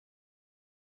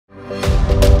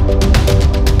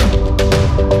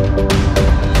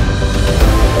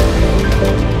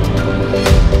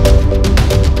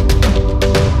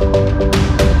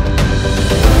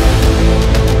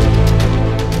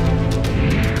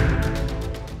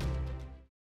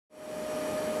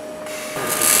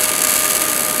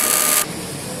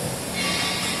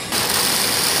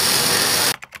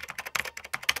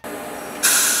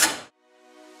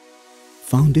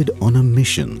founded on a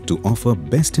mission to offer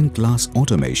best-in-class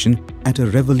automation at a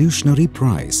revolutionary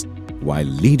price while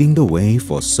leading the way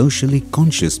for socially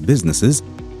conscious businesses,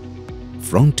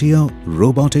 Frontier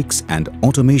Robotics and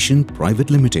Automation Private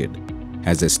Limited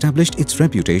has established its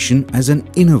reputation as an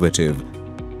innovative,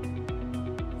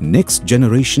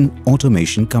 next-generation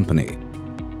automation company.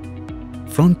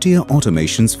 Frontier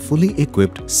Automation's fully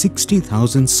equipped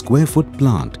 60,000 square foot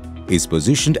plant is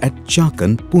positioned at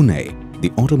Chakan, Pune,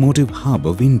 the automotive hub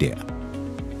of India.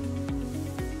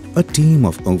 A team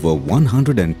of over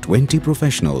 120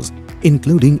 professionals,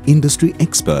 including industry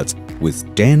experts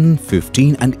with 10,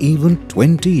 15 and even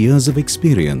 20 years of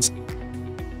experience,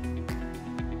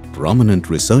 prominent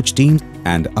research teams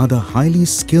and other highly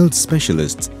skilled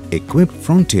specialists equipped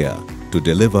Frontier to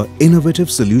deliver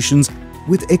innovative solutions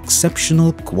with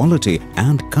exceptional quality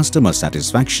and customer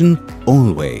satisfaction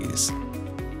always.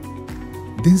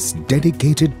 This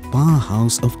dedicated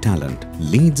powerhouse of talent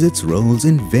leads its roles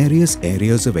in various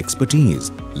areas of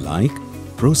expertise like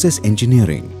process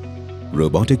engineering,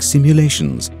 robotic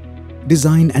simulations,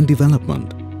 design and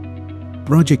development,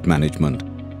 project management,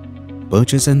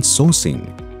 purchase and sourcing,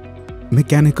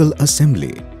 mechanical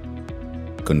assembly,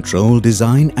 control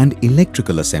design and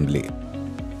electrical assembly,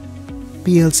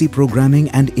 PLC programming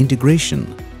and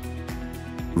integration,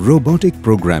 robotic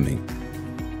programming,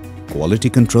 quality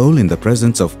control in the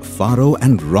presence of FARO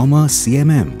and ROMA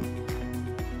CMM,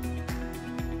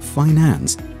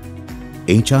 finance,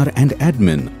 HR and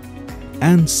admin,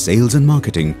 and sales and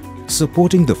marketing,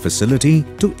 supporting the facility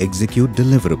to execute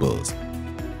deliverables.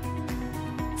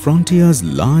 Frontier's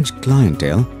large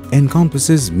clientele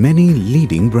encompasses many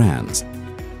leading brands,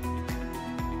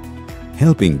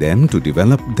 helping them to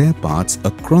develop their parts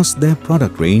across their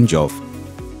product range of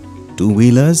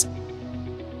two-wheelers,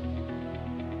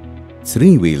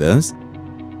 three-wheelers,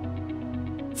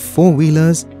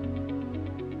 four-wheelers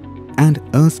and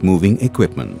earth-moving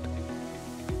equipment.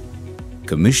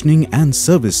 Commissioning and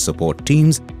service support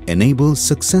teams enable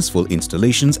successful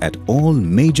installations at all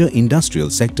major industrial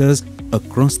sectors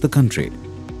across the country.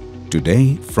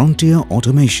 Today, Frontier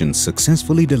Automation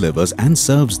successfully delivers and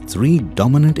serves 3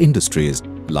 dominant industries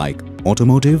like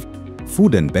automotive,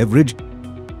 food and beverage,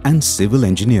 and civil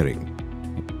engineering.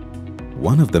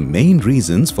 One of the main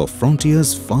reasons for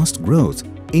Frontier's fast growth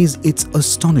is its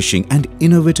astonishing and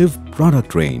innovative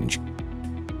product range.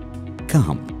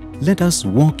 Come, let us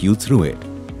walk you through it.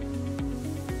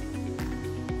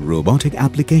 Robotic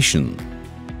application,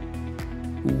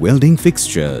 welding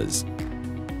fixtures,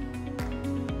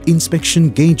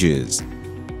 inspection gauges,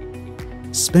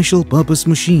 special purpose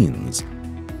machines,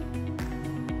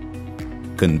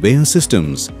 conveyor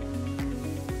systems,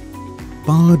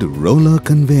 powered roller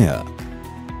conveyor,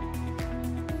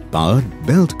 powered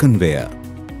belt conveyor,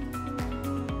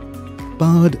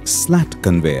 powered slat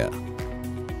conveyor,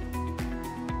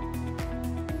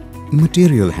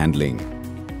 material handling,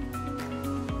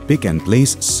 pick and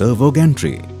place servo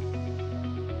gantry,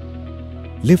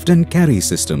 lift and carry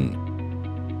system,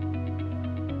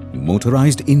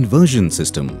 motorized inversion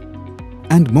system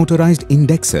and motorized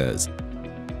indexers,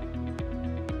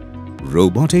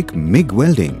 robotic MIG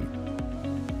welding,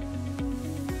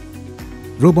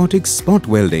 robotic spot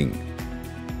welding,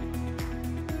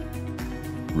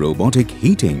 robotic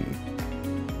heating,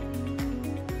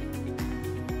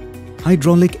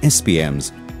 hydraulic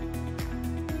SPMs,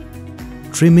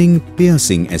 trimming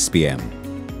piercing SPM,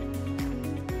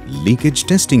 leakage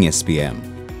testing SPM,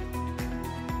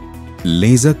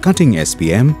 laser cutting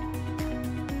SPM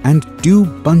and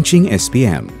tube punching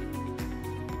SPM,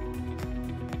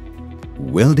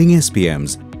 welding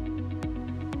SPMs,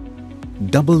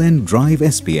 double end drive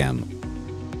SPM,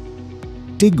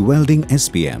 TIG welding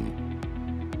SPM,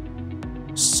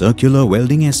 circular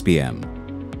welding SPM,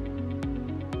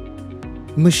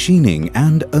 machining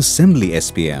and assembly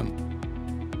SPM,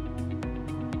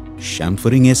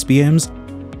 chamfering SPMs,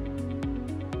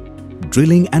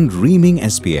 drilling and reaming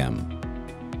SPM,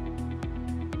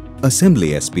 assembly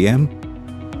SPM,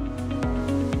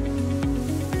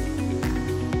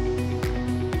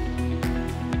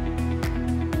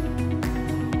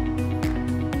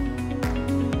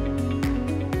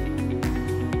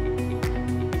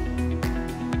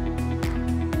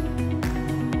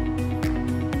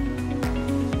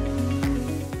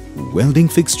 welding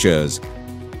fixtures,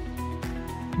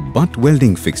 butt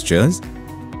welding fixtures,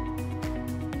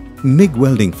 MIG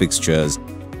welding fixtures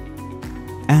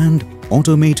and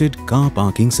automated car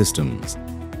parking systems.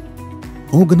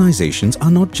 Organizations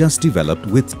are not just developed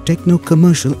with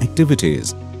techno-commercial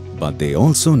activities, but they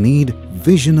also need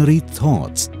visionary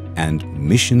thoughts and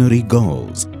missionary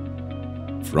goals.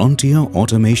 Frontier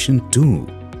Automation too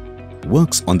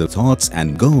works on the thoughts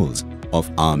and goals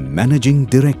of our Managing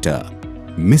Director,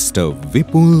 Mr.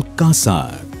 Vipul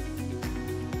Kasar.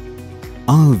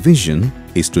 Our vision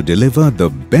is to deliver the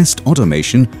best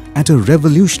automation at a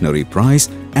revolutionary price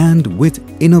and with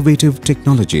innovative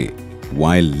technology,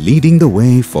 while leading the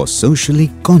way for socially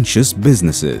conscious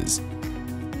businesses.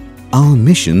 Our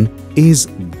mission is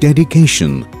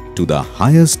dedication to the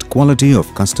highest quality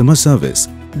of customer service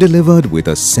delivered with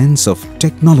a sense of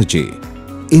technology,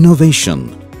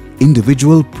 innovation,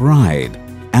 individual pride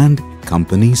and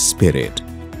company spirit.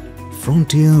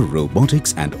 Frontier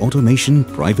Robotics and Automation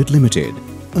Private Limited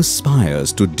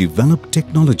aspires to develop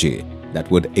technology that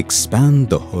would expand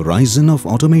the horizon of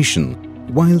automation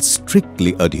while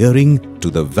strictly adhering to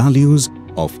the values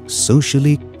of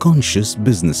socially conscious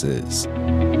businesses.